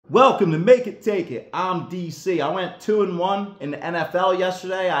Welcome to Make It Take It. I'm DC. I went 2-1 in the NFL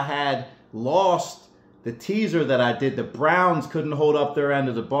yesterday. I had lost the teaser that I did. The Browns couldn't hold up their end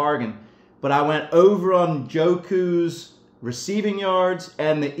of the bargain. But I went over on Njoku's receiving yards,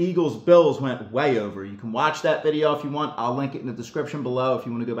 and the Eagles-Bills went way over. You can watch that video if you want. I'll link it in the description below if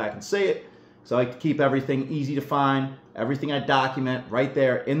you want to go back and see it. So I like to keep everything easy to find. Everything I document right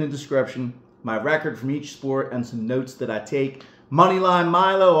there in the description. My record from each sport and some notes that I take. Moneyline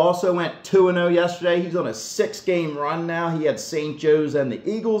Milo also went 2-0 yesterday. He's on a 6-game run now. He had St. Joe's and the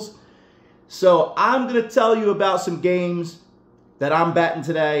Eagles. So I'm going to tell you about some games that I'm betting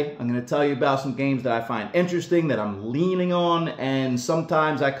today. I'm going to tell you about some games that I find interesting, that I'm leaning on, and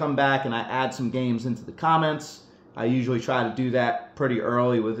sometimes I come back and I add some games into the comments. I usually try to do that pretty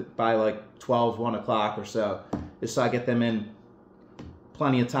early by like 12, 1 o'clock or so, just so I get them in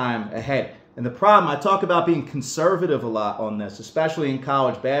plenty of time ahead. And the problem, I talk about being conservative a lot on this, especially in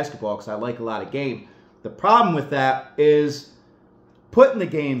college basketball, because I like a lot of games. The problem with that is putting the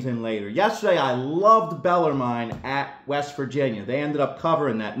games in later. Yesterday, I loved Bellarmine at West Virginia. They ended up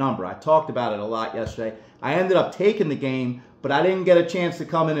covering that number. I talked about it a lot yesterday. I ended up taking the game, but I didn't get a chance to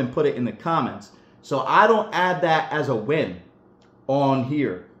come in and put it in the comments. So I don't add that as a win on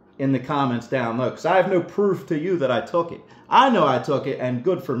here in the comments down low, because I have no proof to you that I took it. I know I took it, and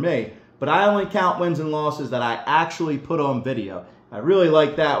good for me. But I only count wins and losses that I actually put on video. I really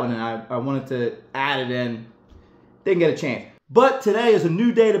like that one, and I wanted to add it in. Didn't get a chance. But today is a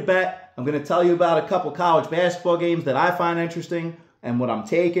new day to bet. I'm going to tell you about a couple college basketball games that I find interesting and what I'm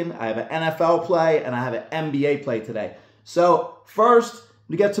taking. I have an NFL play, and I have an NBA play today. So first,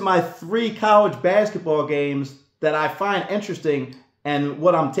 to get to my 3 college basketball games that I find interesting and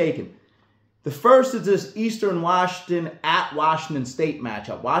what I'm taking. The first is this Eastern Washington at Washington State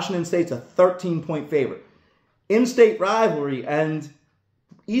matchup. Washington State's a 13-point favorite. In-state rivalry, and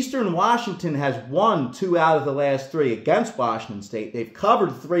Eastern Washington has won 2 out of the last 3 against Washington State. They've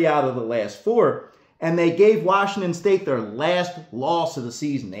covered 3 out of the last 4, and they gave Washington State their last loss of the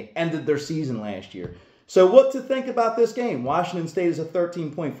season. They ended their season last year. So what to think about this game? Washington State is a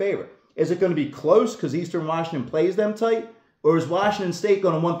 13-point favorite. Is it going to be close because Eastern Washington plays them tight? Or is Washington State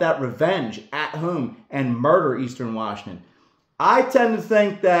going to want that revenge at home and murder Eastern Washington? I tend to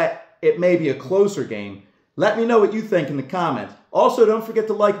think that it may be a closer game. Let me know what you think in the comments. Also, don't forget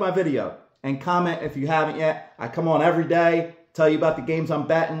to like my video and comment if you haven't yet. I come on every day, tell you about the games I'm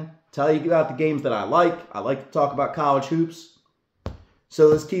betting, tell you about the games that I like. I like to talk about college hoops. So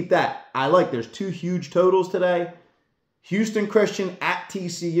let's keep that. There's 2 huge totals today. Houston Christian at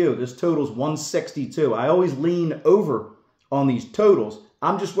TCU. This total's 162. I always lean over on these totals.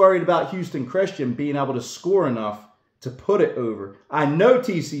 I'm just worried about Houston Christian being able to score enough to put it over. I know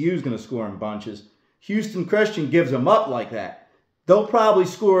TCU is going to score in bunches. Houston Christian gives them up like that. They'll probably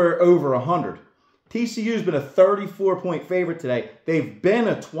score over 100. TCU's been a 34-point favorite today. They've been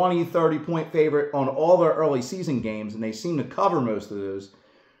a 20, 30-point favorite on all their early season games, and they seem to cover most of those.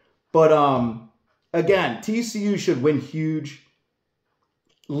 But, again, TCU should win huge.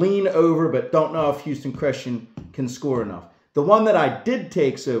 Lean over, but don't know if Houston Christian can score enough. The one that I did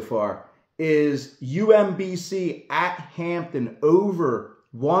take so far is UMBC at Hampton over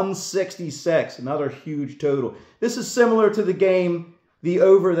 166, another huge total. This is similar to the game, the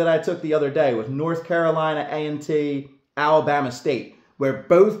over that I took the other day with North Carolina A&T, Alabama State, where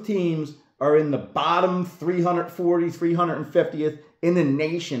both teams are in the bottom 340, 350th in the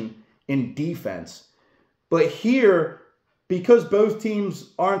nation in defense. But here, because both teams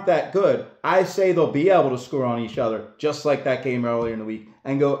aren't that good, I say they'll be able to score on each other, just like that game earlier in the week,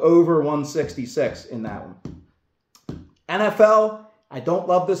 and go over 166 in that one. NFL, I don't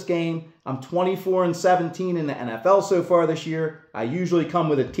love this game. I'm 24-17 in the NFL so far this year. I usually come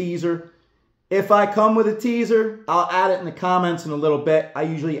with a teaser. If I come with a teaser, I'll add it in the comments in a little bit. I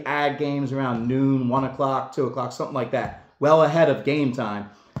usually add games around noon, 1 o'clock, 2 o'clock, something like that, well ahead of game time.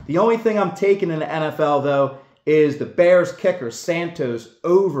 The only thing I'm taking in the NFL, though, is the Bears kicker, Santos,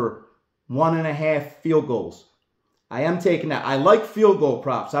 over 1.5 field goals. I am taking that. I like field goal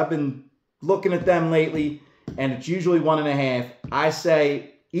props. I've been looking at them lately, and it's usually 1.5. I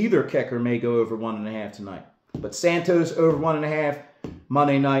say either kicker may go over 1.5 tonight. But Santos over 1.5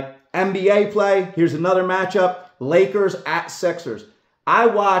 Monday night. NBA play, here's another matchup. Lakers at Sixers.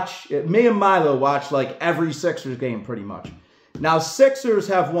 Me and Milo watch like every Sixers game pretty much. Now, Sixers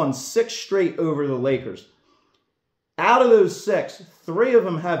have won 6 straight over the Lakers. Out of those 6, 3 of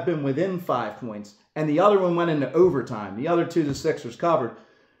them have been within 5 points, and the other one went into overtime. The other 2 the Sixers covered.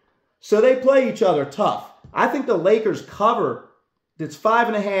 So they play each other tough. I think the Lakers cover. It's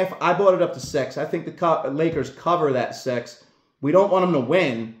 5.5. I bought it up to 6. I think the Lakers cover that 6. We don't want them to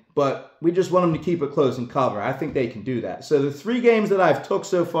win, But we just want them to keep it close and cover. I think they can do that. So the 3 games that I've took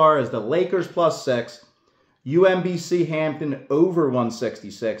so far is the Lakers +6, UMBC Hampton over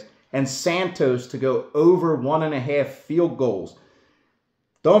 166, and Santos to go over 1.5 field goals.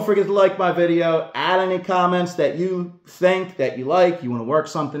 Don't forget to like my video. Add any comments that you think, that you like, you want to work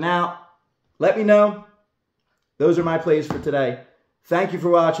something out. Let me know. Those are my plays for today. Thank you for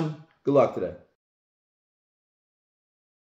watching. Good luck today.